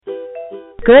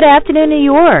Good afternoon, New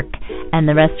York, and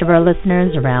the rest of our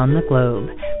listeners around the globe.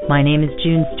 My name is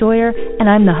June Stoyer, and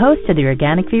I'm the host of the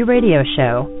Organic View Radio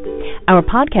Show. Our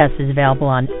podcast is available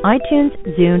on iTunes,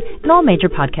 Zune, and all major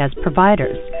podcast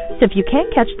providers. So if you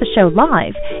can't catch the show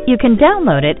live, you can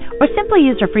download it or simply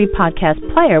use our free podcast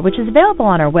player, which is available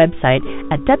on our website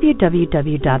at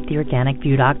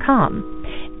www.theorganicview.com.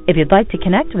 If you'd like to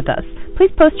connect with us, please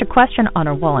post a question on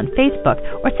our wall on Facebook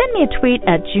or send me a tweet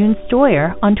at June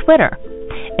Stoyer on Twitter.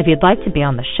 If you'd like to be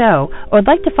on the show or would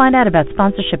like to find out about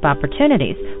sponsorship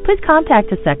opportunities, please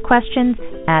contact us at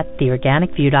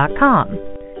questions@theorganicview.com.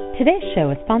 Today's show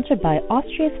is sponsored by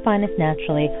Austria's finest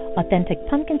naturally authentic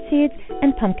pumpkin seeds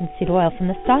and pumpkin seed oil from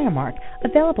the Steiermark,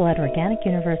 available at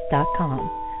organicuniverse.com.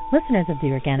 Listeners of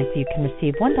The Organic View can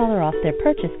receive $1 off their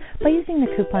purchase by using the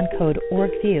coupon code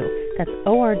ORGVIEW. That's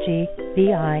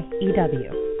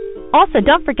ORGVIEW. Also,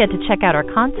 don't forget to check out our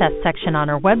contest section on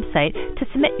our website to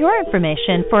submit your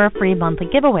information for our free monthly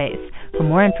giveaways. For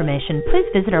more information, please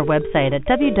visit our website at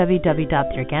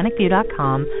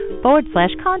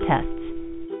www.theorganicview.com/contests.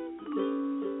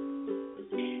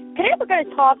 Today we're going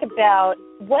to talk about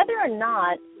whether or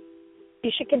not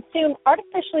you should consume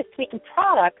artificially sweetened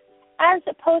products as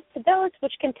opposed to those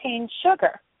which contain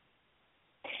sugar.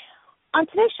 On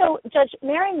today's show, Judge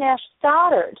Mary Nash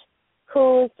Stoddard,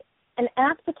 who's an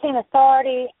aspartame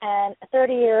authority and a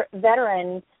 30-year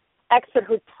veteran expert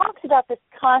who talks about this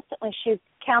constantly. She's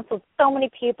counseled so many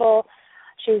people.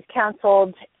 She's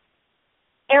counseled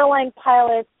airline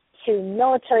pilots to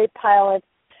military pilots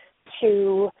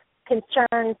to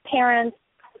concerned parents,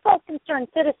 as well as concerned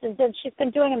citizens, and she's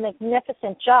been doing a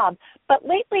magnificent job. But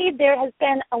lately there has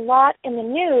been a lot in the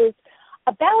news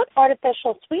about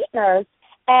artificial sweeteners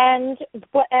and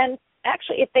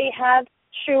actually if they have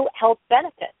true health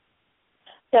benefits.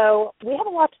 So we have a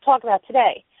lot to talk about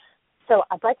today. So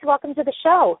I'd like to welcome to the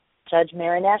show Judge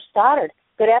Mary Nash Stoddard.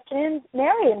 Good afternoon,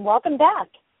 Mary, and welcome back.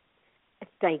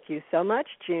 Thank you so much,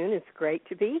 June. It's great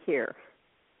to be here.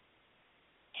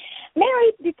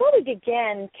 Mary, before we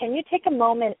begin, can you take a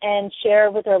moment and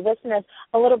share with our listeners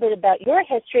a little bit about your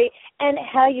history and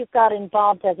how you got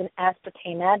involved as an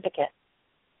aspartame advocate?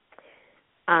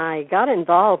 I got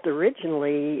involved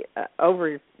originally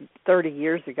over 30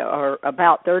 years ago, or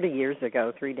about 30 years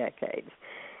ago, 3 decades,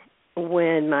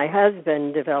 when my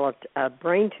husband developed a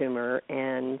brain tumor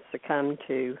and succumbed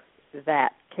to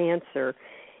that cancer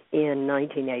in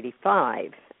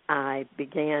 1985. I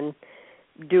began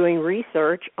doing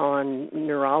research on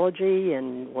neurology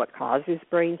and what causes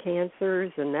brain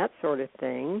cancers and that sort of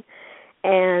thing.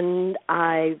 And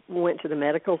I went to the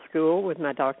medical school with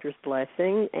my doctor's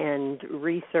blessing and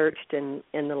researched in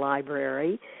the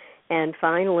library and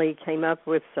finally came up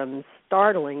with some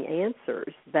startling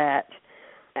answers that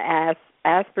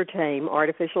aspartame,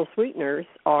 artificial sweeteners,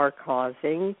 are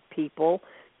causing people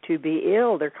to be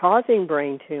ill. They're causing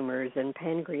brain tumors and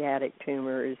pancreatic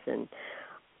tumors and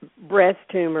breast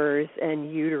tumors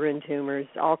and uterine tumors,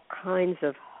 all kinds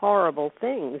of horrible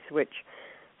things, which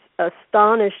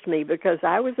astonished me because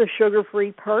I was a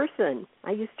sugar-free person.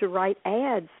 I used to write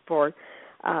ads for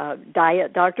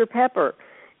Diet Dr. Pepper,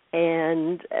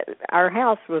 and our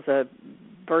house was a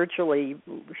virtually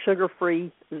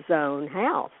sugar-free zone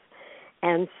house.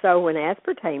 And so when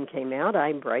aspartame came out, I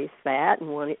embraced that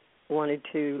and wanted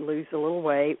to lose a little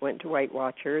weight, went to Weight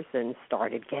Watchers, and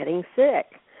started getting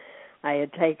sick. I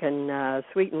had taken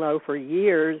Sweet and Low for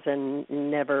years and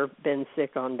never been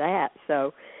sick on that.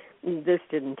 So this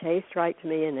didn't taste right to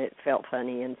me, and it felt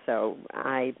funny. And so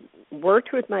I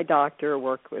worked with my doctor,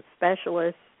 worked with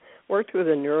specialists, worked with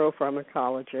a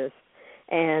neuropharmacologist,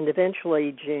 and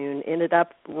eventually June ended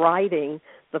up writing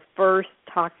the first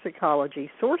toxicology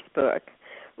source book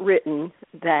written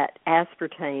that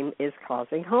aspartame is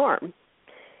causing harm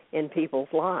in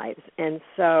people's lives. And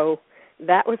so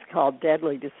that was called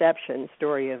Deadly Deception,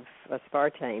 Story of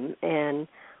Aspartame, and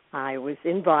I was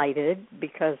invited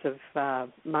because of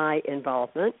my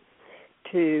involvement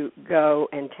to go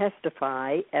and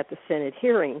testify at the Senate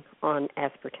hearing on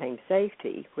aspartame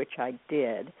safety, which I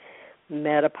did.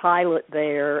 Met a pilot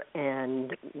there,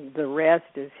 and the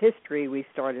rest is history. We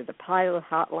started a pilot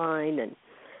hotline, and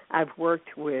I've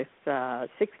worked with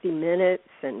 60 Minutes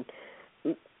and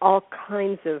all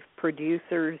kinds of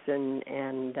producers and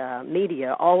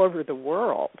media all over the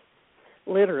world,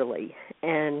 literally.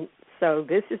 And so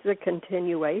this is a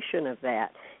continuation of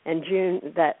that. And June,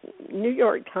 that New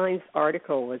York Times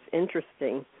article was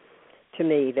interesting to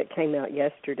me that came out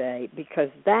yesterday because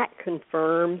that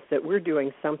confirms that we're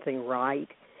doing something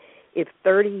right. If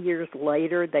 30 years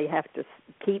later they have to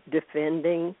keep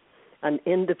defending an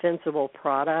indefensible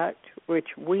product,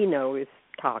 which we know is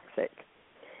toxic,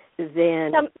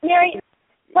 then... Now, Mary,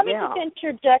 let me just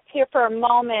interject here for a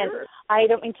moment. Sure. I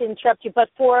don't mean to interrupt you, but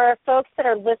for folks that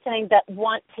are listening that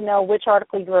want to know which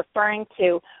article you're referring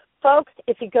to, folks,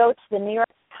 if you go to the New York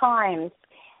Times,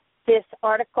 this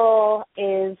article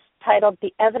is titled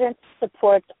 "The Evidence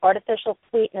Supports Artificial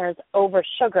Sweeteners Over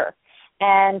Sugar,"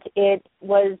 and it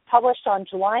was published on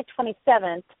July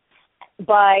 27th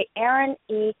by Aaron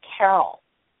E. Carroll.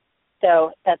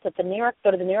 So that's at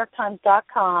go to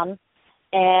thenewyorktimes.com,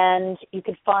 and you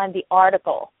can find the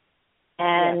article.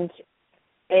 And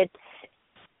it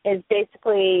is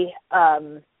basically,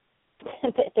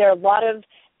 there are a lot of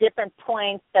different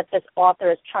points that this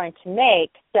author is trying to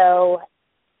make. So,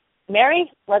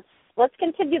 Mary, let's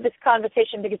continue this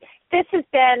conversation, because this has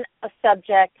been a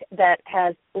subject that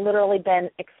has literally been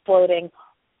exploding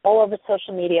all over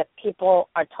social media. People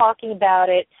are talking about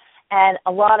it, and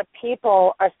a lot of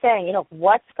people are saying,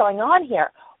 what's going on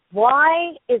here?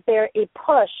 Why is there a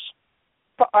push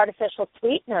for artificial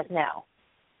sweeteners now?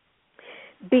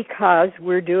 Because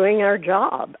we're doing our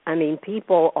job. I mean,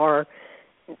 people are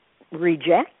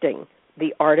rejecting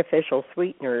the artificial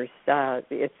sweeteners.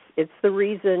 It's the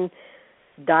reason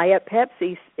Diet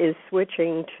Pepsi is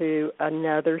switching to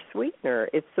another sweetener.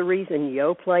 It's the reason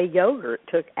Yoplait yogurt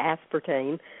took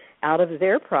aspartame out of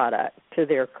their product, to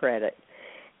their credit.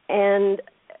 And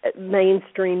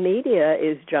mainstream media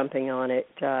is jumping on it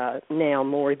now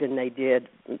more than they did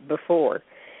before.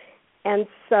 And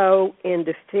so in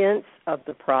defense of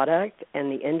the product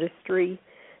and the industry,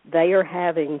 they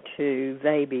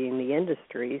being the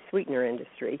industry, sweetener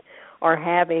industry, are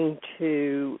having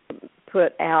to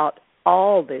put out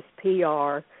all this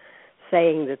PR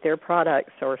saying that their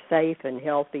products are safe and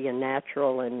healthy and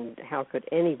natural, and how could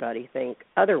anybody think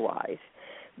otherwise?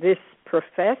 This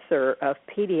professor of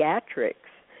pediatrics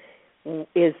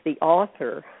is the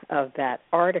author of that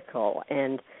article,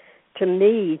 and to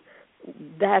me,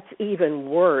 that's even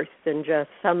worse than just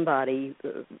somebody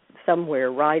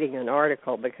somewhere writing an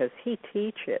article, because he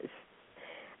teaches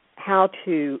how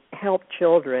to help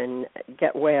children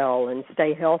get well and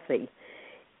stay healthy.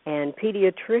 And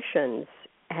pediatricians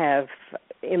have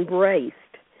embraced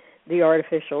the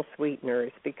artificial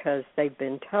sweeteners because they've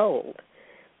been told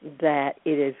that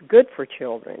it is good for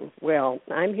children. Well,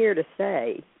 I'm here to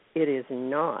say it is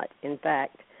not. In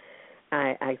fact,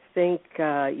 I think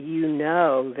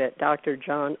that Dr.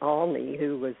 John Olney,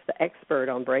 who was the expert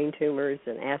on brain tumors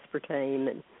and aspartame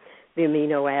and the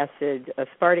amino acid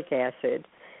aspartic acid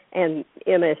and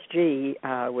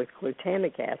MSG with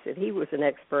glutamic acid, he was an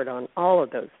expert on all of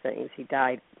those things. He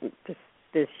died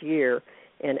this year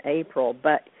in April.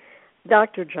 But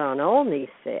Dr. John Olney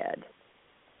said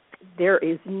there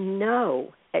is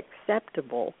no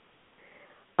acceptable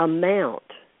amount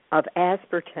of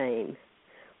aspartame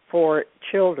for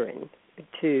children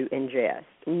to ingest.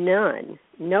 None.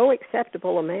 No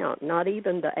acceptable amount, not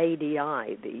even the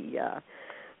ADI, the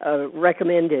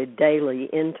recommended daily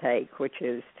intake, which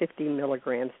is 50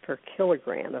 milligrams per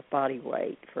kilogram of body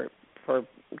weight for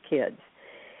kids.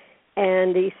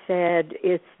 And he said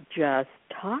it's just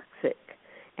toxic,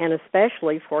 and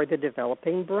especially for the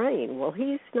developing brain. Well,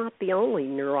 he's not the only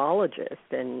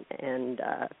neurologist and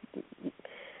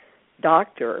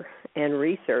doctor and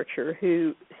researcher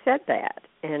who said that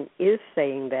and is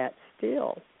saying that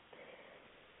still.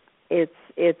 It's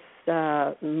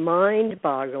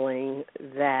mind-boggling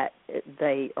that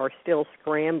they are still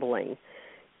scrambling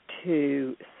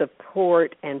to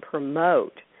support and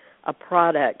promote a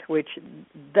product which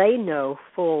they know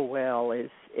full well is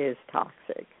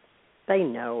toxic. They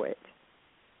know it.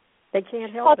 They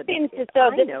can't help it.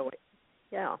 I know it.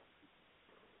 Yeah.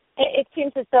 It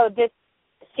seems as though this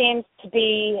seems to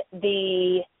be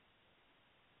the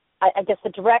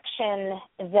direction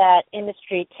that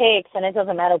industry takes, and it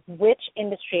doesn't matter which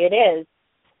industry it is.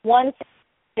 Once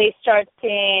they start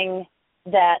seeing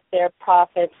that their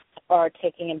profits are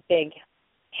taking a big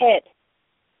hit,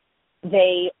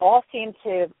 they all seem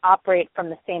to operate from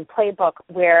the same playbook,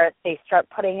 where they start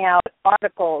putting out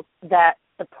articles that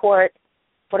support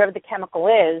whatever the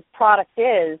product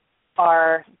is,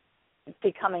 are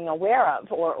becoming aware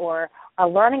of or are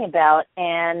learning about,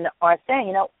 and are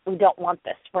saying, we don't want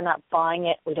this. We're not buying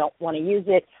it. We don't want to use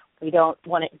it. We don't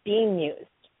want it being used.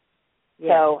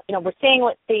 Yeah. So, we're seeing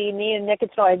with the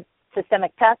neonicotinoid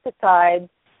systemic pesticides,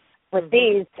 with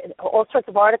these, all sorts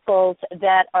of articles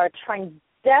that are trying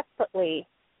desperately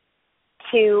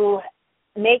to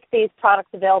make these products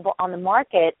available on the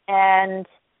market, and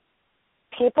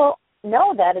people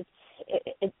know that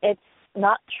it's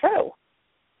not true.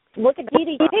 Look at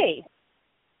DDT.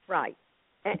 Right.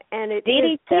 And it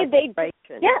DDT, is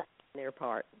desperation on their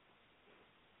part.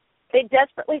 they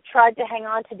desperately tried to hang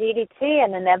on to DDT,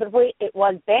 and inevitably it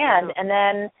was banned. Yeah. And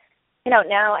then,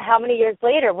 now how many years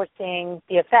later we're seeing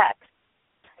the effects.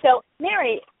 So,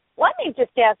 Mary, let me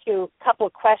just ask you a couple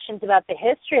of questions about the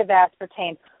history of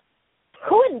aspartame.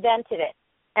 Who invented it,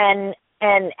 and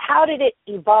how did it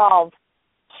evolve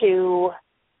to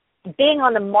being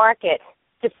on the market,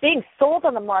 just being sold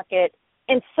on the market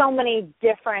in so many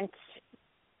different,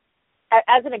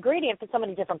 as an ingredient for so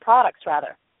many different products,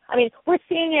 rather? I mean, we're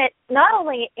seeing it not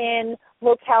only in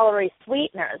low-calorie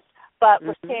sweeteners, but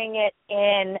we're seeing it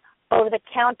in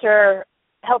over-the-counter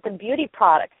health and beauty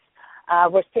products.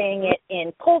 We're seeing it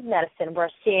in cold medicine. We're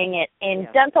seeing it in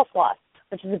dental floss,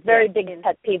 which is a very big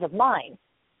pet peeve of mine.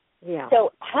 Yeah.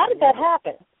 So how did that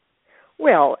happen?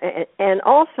 Well, and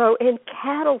also in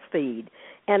cattle feed.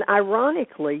 And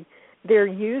ironically, they're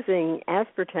using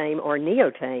aspartame or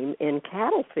neotame in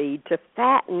cattle feed to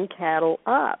fatten cattle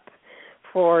up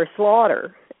for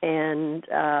slaughter and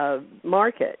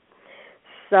market.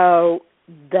 So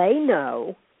they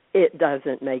know it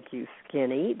doesn't make you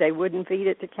skinny. They wouldn't feed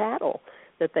it to cattle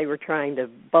that they were trying to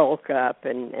bulk up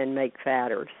and make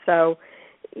fatter. So,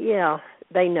 yeah,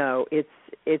 they know.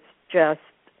 It's just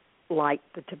like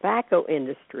the tobacco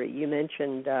industry. You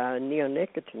mentioned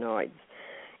neonicotinoids.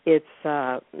 It's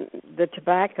the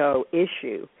tobacco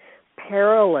issue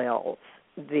parallels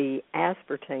the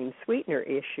aspartame sweetener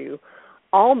issue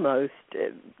almost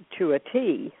to a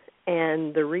T.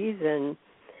 And the reason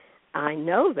I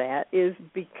know that is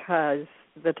because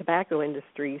the tobacco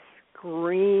industry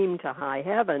screamed to high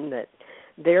heaven that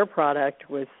their product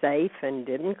was safe and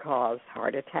didn't cause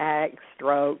heart attacks,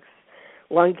 strokes,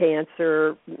 lung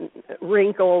cancer,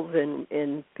 wrinkles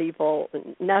in people,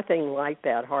 nothing like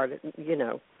that.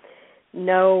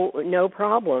 No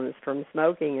problems from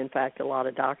smoking. In fact, a lot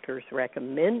of doctors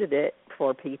recommended it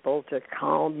for people to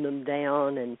calm them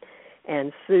down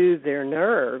and soothe their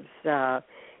nerves.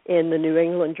 In the New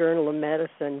England Journal of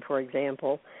Medicine, for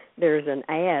example, there's an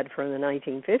ad from the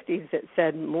 1950s that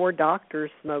said more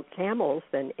doctors smoke Camels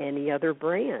than any other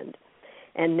brand.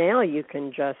 And now you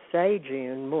can just say,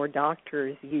 June, more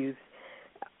doctors use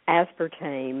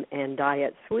aspartame and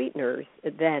diet sweeteners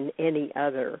than any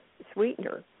other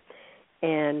sweetener.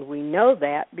 And we know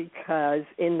that because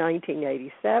in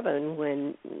 1987,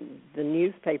 when the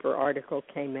newspaper article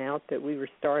came out that we were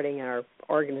starting our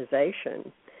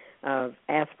organization of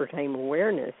aspartame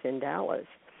awareness in Dallas,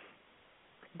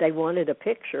 they wanted a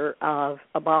picture of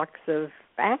a box of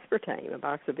aspartame, a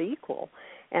box of Equal.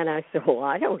 And I said, well,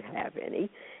 I don't have any.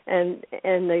 And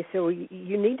they said, well,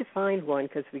 you need to find one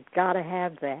because we've got to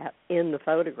have that in the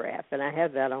photograph. And I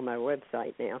have that on my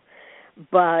website now.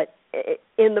 But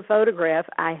in the photograph,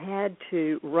 I had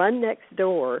to run next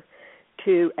door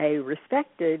to a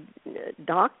respected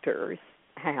doctor's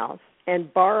house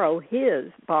and borrow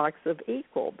his box of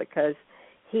Equal because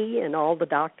he and all the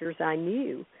doctors I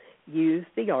knew used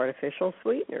the artificial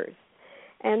sweeteners.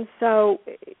 And so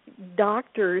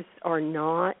doctors are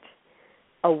not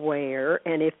aware,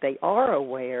 and if they are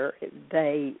aware,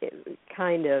 they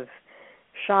kind of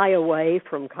shy away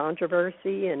from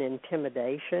controversy and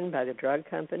intimidation by the drug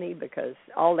company because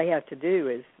all they have to do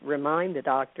is remind the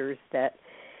doctors that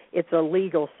it's a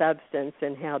legal substance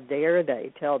and how dare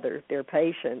they tell their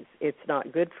patients it's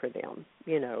not good for them.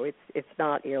 It's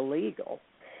not illegal.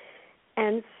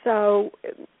 And so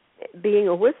being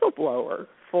a whistleblower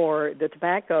for the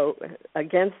tobacco,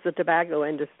 against the tobacco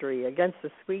industry, against the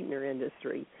sweetener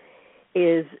industry,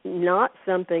 is not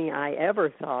something I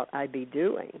ever thought I'd be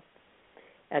doing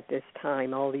at this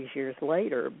time all these years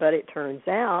later. But it turns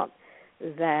out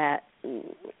that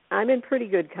I'm in pretty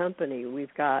good company.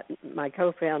 We've got my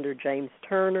co-founder, James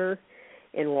Turner,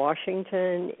 in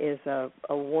Washington, is a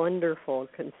wonderful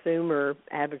consumer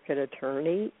advocate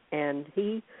attorney, and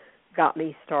he got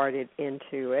me started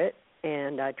into it.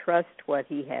 And I trust what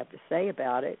he had to say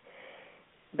about it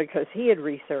because he had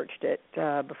researched it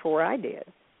before I did.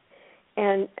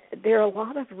 And there are a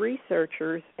lot of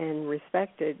researchers and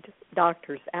respected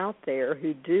doctors out there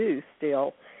who do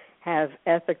still have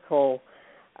ethical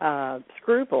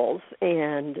scruples,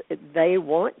 and they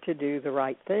want to do the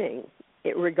right thing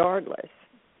regardless.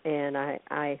 And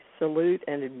I salute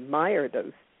and admire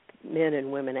those men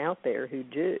and women out there who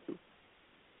do.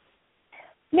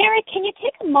 Mary, can you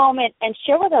take a moment and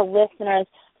share with our listeners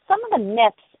some of the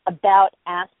myths about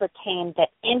aspartame that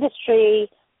industry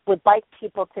would like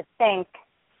people to think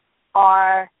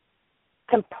are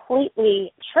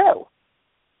completely true?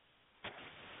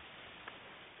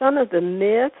 Some of the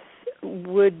myths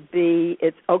would be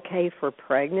it's okay for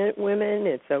pregnant women,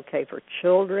 it's okay for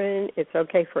children, it's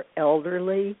okay for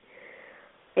elderly.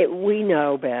 We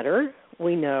know better.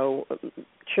 We know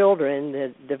children,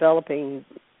 the developing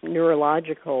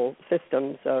neurological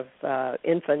systems of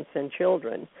infants and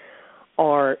children,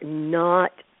 are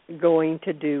not going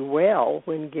to do well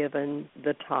when given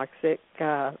the toxic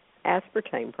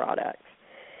aspartame products.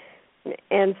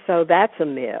 And so that's a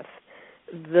myth.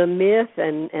 The myth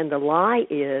and the lie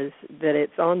is that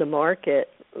it's on the market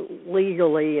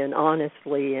legally and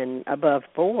honestly and above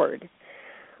board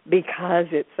because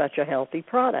it's such a healthy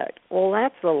product. Well,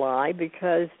 that's a lie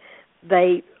because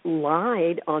they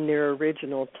lied on their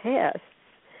original tests.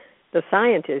 The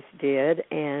scientists did,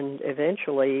 and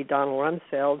eventually Donald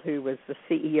Rumsfeld, who was the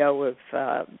CEO of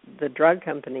the drug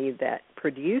company that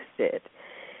produced it,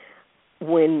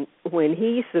 when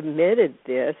he submitted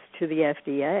this to the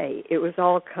FDA, it was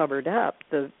all covered up.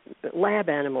 The lab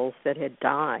animals that had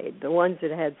died, the ones that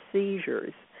had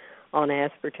seizures on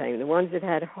aspartame, the ones that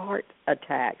had heart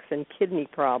attacks and kidney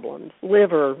problems,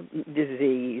 liver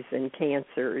disease and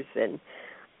cancers and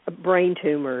brain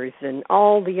tumors and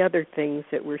all the other things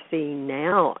that we're seeing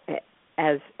now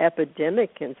as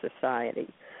epidemic in society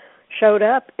showed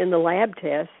up in the lab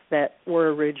tests that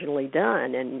were originally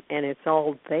done. And it's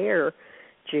all there,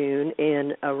 June,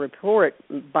 in a report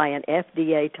by an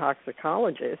FDA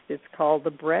toxicologist. It's called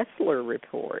the Bressler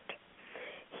Report.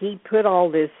 He put all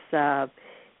this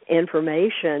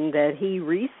information that he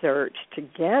researched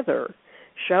together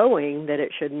showing that it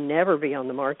should never be on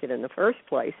the market in the first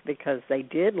place because they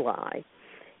did lie.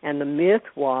 And the myth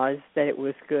was that it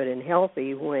was good and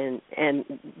healthy and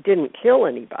didn't kill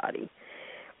anybody,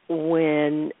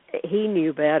 when he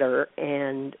knew better,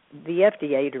 and the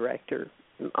FDA director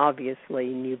obviously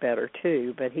knew better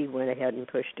too, but he went ahead and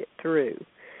pushed it through.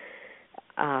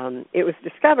 It was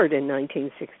discovered in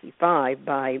 1965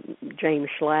 by James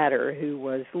Schlatter, who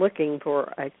was looking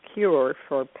for a cure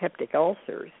for peptic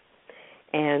ulcers.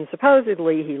 And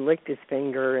supposedly he licked his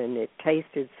finger and it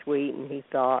tasted sweet, and he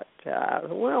thought,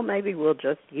 well, maybe we'll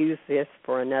just use this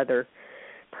for another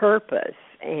purpose,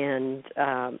 and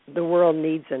the world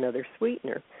needs another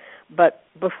sweetener. But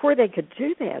before they could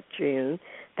do that, June,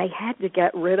 they had to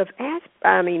get rid of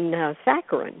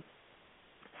saccharin,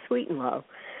 sweet and low.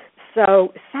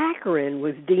 So saccharin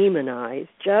was demonized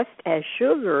just as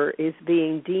sugar is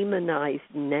being demonized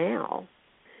now.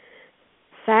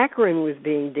 Saccharin was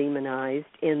being demonized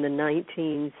in the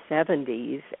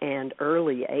 1970s and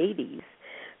early 80s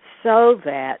so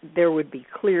that there would be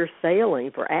clear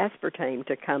sailing for aspartame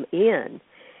to come in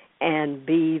and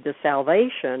be the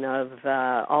salvation of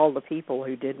all the people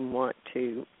who didn't want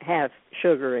to have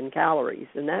sugar and calories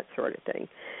and that sort of thing.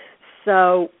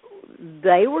 So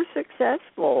they were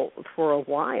successful for a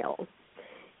while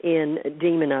in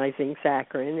demonizing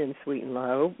saccharin and sweet and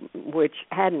low, which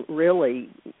hadn't really,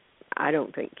 I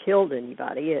don't think, killed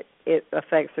anybody. It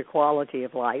affects the quality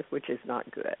of life, which is not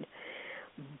good.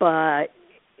 But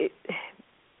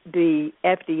the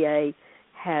FDA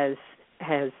has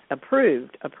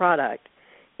approved a product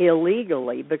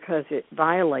illegally because it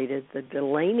violated the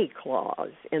Delaney Clause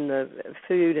in the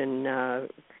Food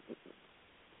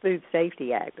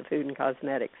Safety Act, the Food and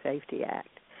Cosmetic Safety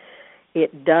Act.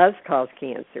 It does cause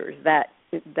cancers.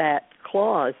 That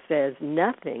clause says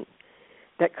nothing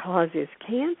that causes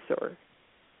cancer,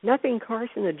 nothing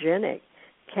carcinogenic,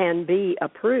 can be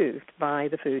approved by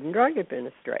the Food and Drug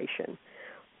Administration.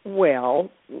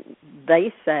 Well,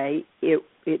 they say it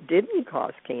didn't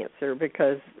cause cancer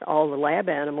because all the lab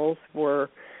animals were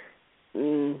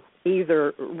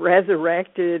either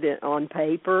resurrected on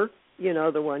paper,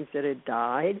 the ones that had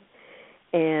died,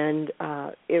 and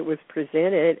it was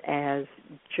presented as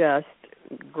just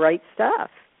great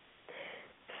stuff.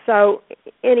 So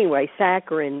anyway,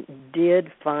 saccharin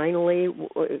did finally,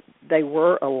 they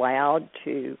were allowed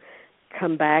to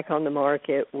come back on the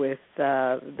market with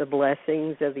the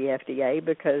blessings of the FDA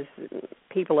because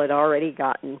people had already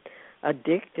gotten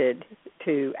addicted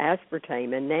to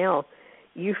aspartame, and now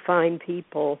you find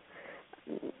people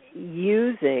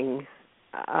using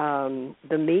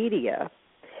the media.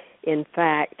 In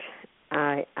fact,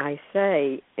 I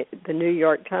say the New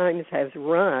York Times has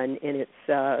run in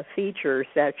its feature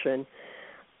section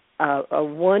a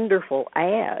wonderful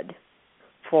ad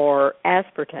for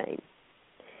aspartame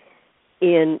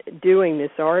in doing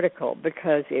this article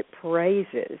because it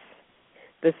praises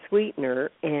the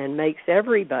sweetener and makes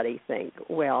everybody think,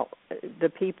 well, the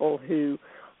people who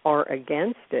are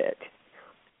against it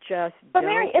just But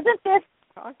Mary, isn't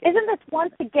this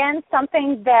once again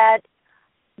something that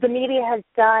the media has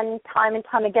done time and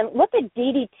time again? Look at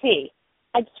DDT.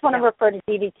 I just want to refer to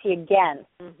DDT again.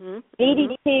 Mm-hmm.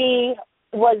 DDT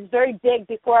was very big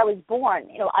before I was born.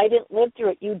 I didn't live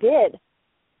through it. You did.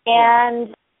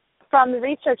 And from the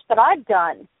research that I've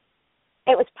done,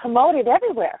 it was promoted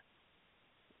everywhere.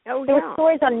 Oh, there were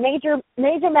stories on major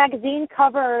magazine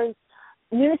covers,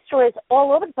 news stories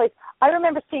all over the place. I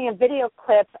remember seeing a video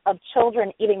clip of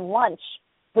children eating lunch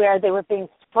where they were being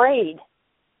sprayed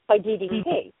by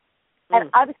DDT. And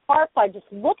I was horrified just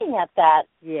looking at that.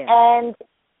 Yeah. And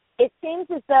it seems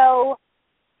as though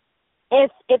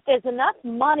if there's enough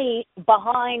money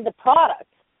behind the product,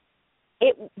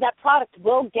 that product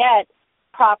will get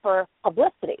proper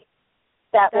publicity.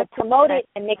 That will promote it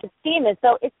and make it seem as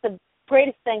though it's the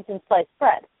greatest thing since sliced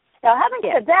bread. Now,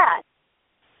 having said that,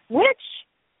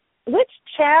 which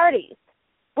charities,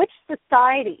 which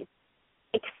societies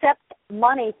accept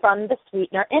money from the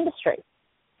sweetener industry?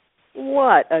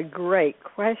 What a great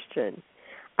question.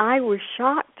 I was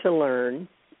shocked to learn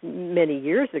many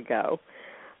years ago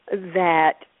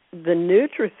that the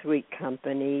NutraSweet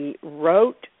company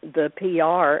wrote the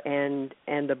PR and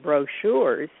the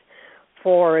brochures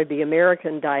for the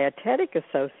American Dietetic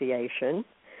Association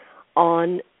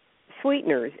on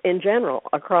sweeteners in general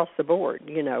across the board,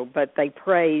 but they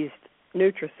praised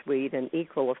NutraSweet and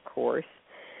Equal, of course,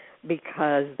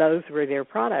 because those were their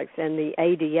products. And the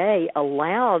ADA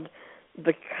allowed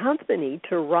the company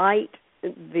to write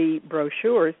the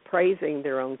brochures praising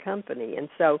their own company. And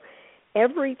so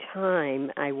every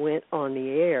time I went on the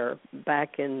air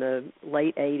back in the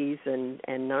late 80s and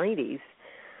 90s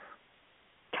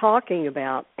talking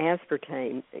about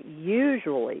aspartame,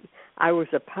 usually I was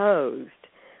opposed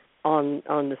on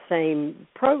the same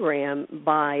program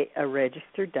by a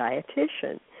registered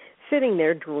dietitian sitting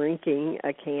there drinking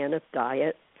a can of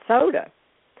diet soda.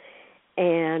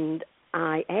 And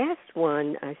I asked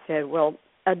one, I said, well,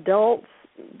 adults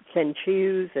can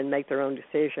choose and make their own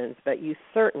decisions, but you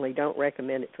certainly don't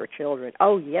recommend it for children.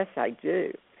 Oh, yes, I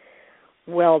do.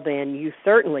 Well, then you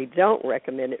certainly don't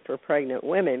recommend it for pregnant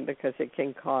women because it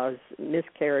can cause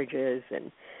miscarriages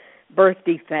and birth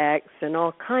defects and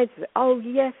all kinds of. Oh,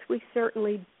 yes, we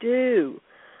certainly do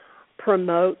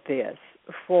promote this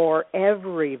for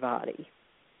everybody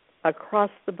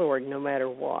across the board, no matter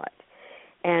what.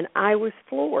 And I was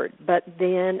floored. But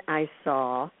then I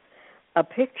saw a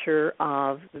picture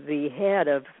of the head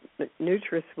of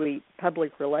NutraSweet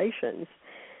Public Relations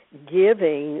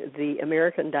giving the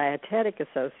American Dietetic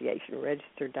Association,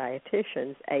 registered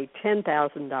dietitians, a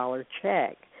 $10,000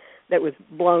 check that was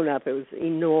blown up. It was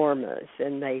enormous,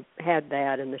 and they had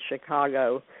that in the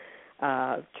Chicago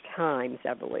Times,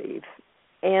 I believe.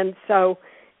 And so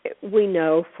we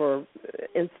know, for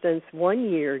instance, one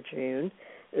year, June,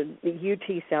 the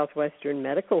UT Southwestern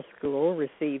Medical School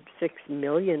received $6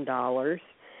 million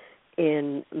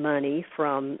in money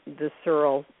from the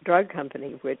Searle Drug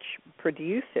Company, which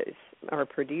produced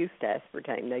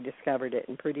aspartame. They discovered it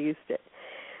and produced it.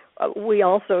 We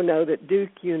also know that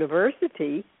Duke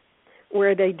University,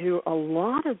 where they do a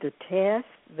lot of the tests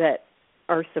that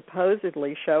are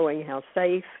supposedly showing how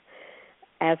safe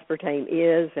aspartame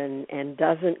is and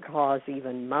doesn't cause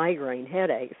even migraine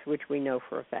headaches, which we know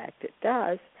for a fact it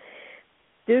does,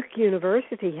 Duke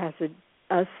University has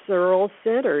a Searle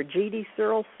Center, G.D.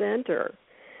 Searle Center.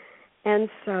 And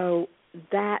so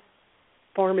that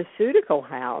pharmaceutical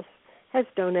house has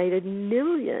donated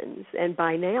millions, and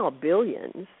by now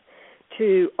billions,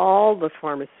 to all the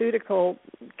pharmaceutical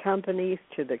companies,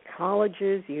 to the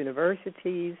colleges,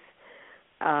 universities.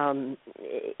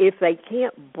 If they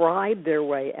can't bribe their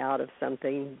way out of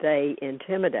something, they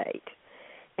intimidate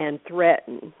and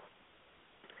threaten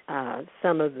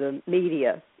some of the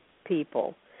media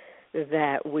people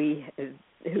that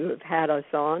who have had us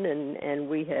on, and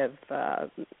we have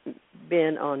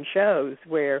been on shows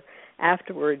where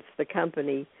afterwards the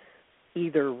company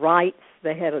either writes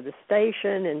the head of the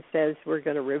station and says, we're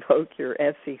going to revoke your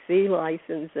FCC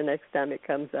license the next time it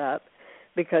comes up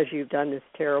because you've done this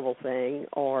terrible thing,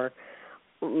 or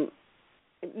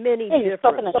many different... You've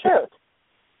spoken the truth.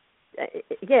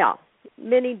 Yeah,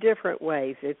 many different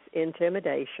ways. It's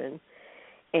intimidation.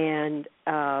 And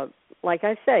like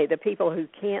I say, the people who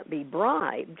can't be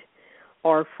bribed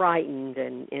are frightened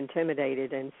and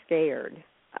intimidated and scared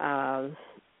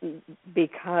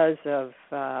because of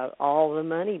all the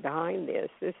money behind this.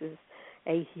 This is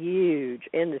a huge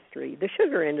industry. The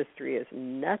sugar industry is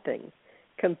nothing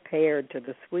compared to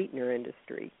the sweetener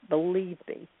industry, believe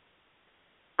me.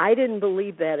 I didn't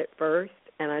believe that at first,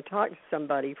 and I talked to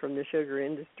somebody from the sugar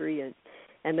industry,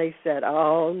 and they said,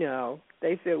 oh, no.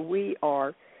 They said, we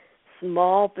are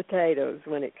small potatoes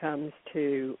when it comes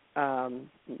to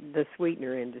the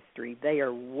sweetener industry. They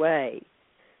are way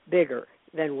bigger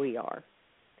than we are.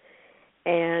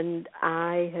 And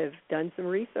I have done some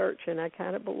research, and I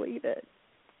kind of believe it.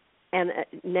 And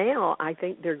now I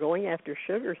think they're going after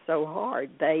sugar so hard,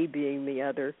 they being the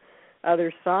other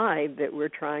other side that we're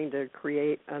trying to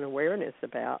create an awareness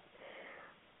about.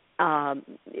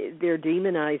 They're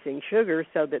demonizing sugar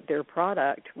so that their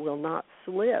product will not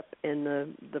slip in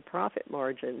the profit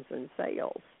margins and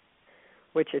sales,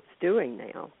 which it's doing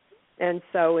now. And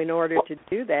so in order to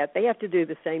do that, they have to do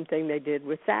the same thing they did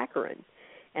with saccharin,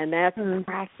 and that's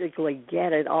practically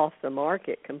get it off the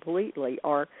market completely,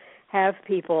 or have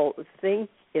people think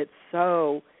it's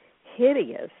so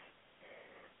hideous.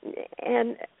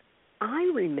 And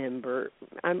I remember,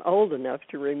 I'm old enough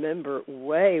to remember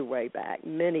way, way back,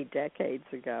 many decades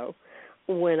ago,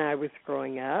 when I was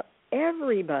growing up,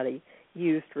 everybody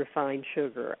used refined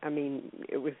sugar. I mean,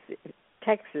 it was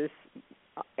Texas,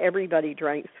 everybody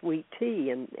drank sweet tea,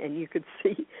 and you could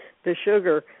see the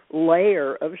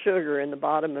layer of sugar in the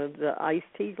bottom of the iced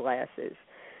tea glasses.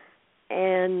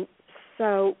 And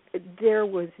so there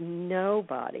was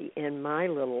nobody in my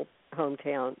little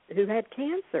hometown who had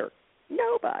cancer.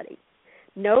 Nobody.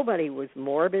 Nobody was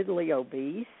morbidly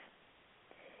obese.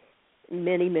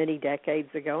 Many, many decades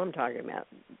ago, I'm talking about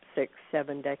 6,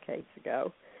 7 decades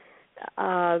ago,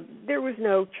 there was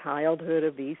no childhood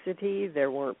obesity.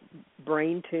 There weren't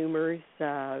brain tumors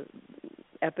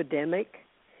epidemic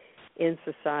in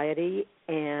society,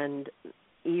 and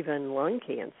even lung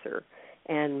cancer.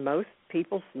 And most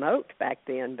people smoked back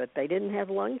then, but they didn't have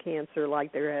lung cancer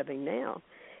like they're having now.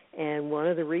 And one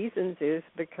of the reasons is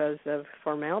because of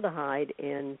formaldehyde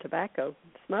in tobacco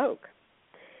smoke.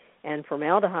 And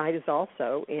formaldehyde is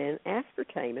also in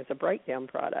aspartame as a breakdown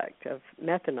product of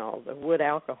methanol, the wood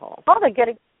alcohol. Oh, they're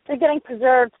getting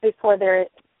preserved before they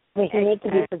need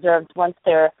to be preserved once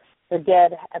they're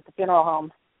dead at the funeral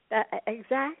home.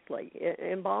 Exactly.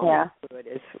 Embalming fluid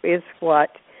is what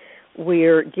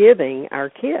we're giving our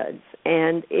kids,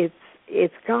 and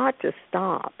it's got to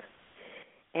stop.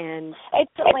 And it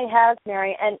certainly has,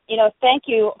 Mary. And, thank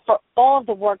you for all of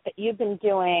the work that you've been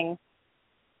doing,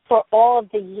 for all of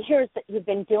the years that you've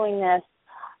been doing this.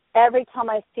 Every time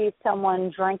I see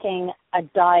someone drinking a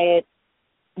diet,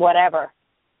 whatever,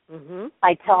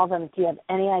 I tell them, do you have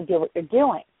any idea what you're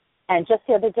doing? And just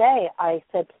the other day, I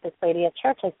said to this lady at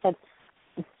church, I said,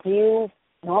 do you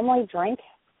normally drink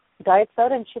diet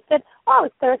soda? And she said, oh, I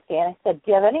was thirsty. And I said,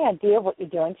 do you have any idea what you're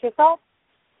doing to yourself?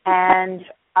 And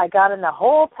I got in the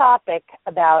whole topic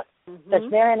about Dutch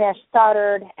Mary Nash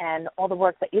Stoddard and all the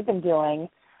work that you've been doing,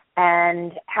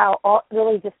 and how all it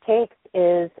really just takes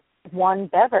is one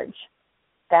beverage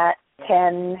that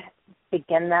can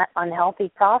begin that unhealthy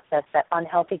process, that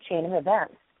unhealthy chain of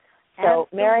events. So,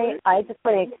 Absolutely. Mary, I just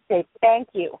want to say thank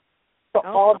you for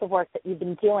all of the work that you've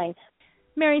been doing.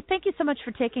 Mary, thank you so much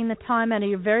for taking the time out of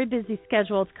your very busy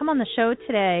schedule to come on the show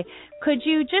today. Could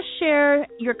you just share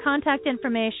your contact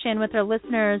information with our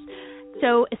listeners,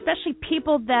 so especially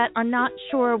people that are not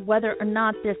sure whether or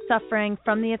not they're suffering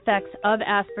from the effects of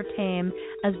aspartame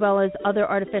as well as other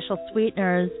artificial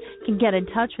sweeteners can get in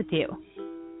touch with you?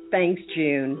 Thanks,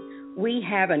 June. We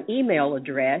have an email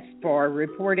address for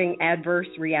reporting adverse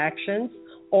reactions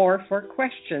or for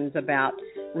questions about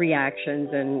reactions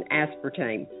and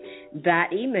aspartame.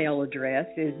 That email address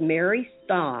is Mary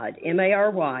Stodd,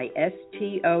 MaryStod,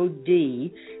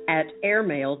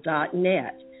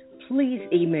 @airmail.net. Please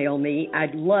email me.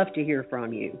 I'd love to hear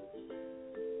from you.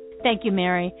 Thank you,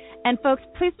 Mary. And folks,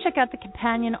 please check out the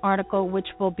companion article, which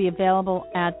will be available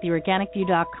at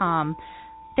theorganicview.com.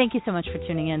 Thank you so much for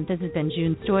tuning in. This has been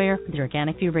June Stoyer with the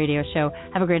Organic View Radio Show.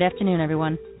 Have a great afternoon,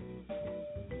 everyone.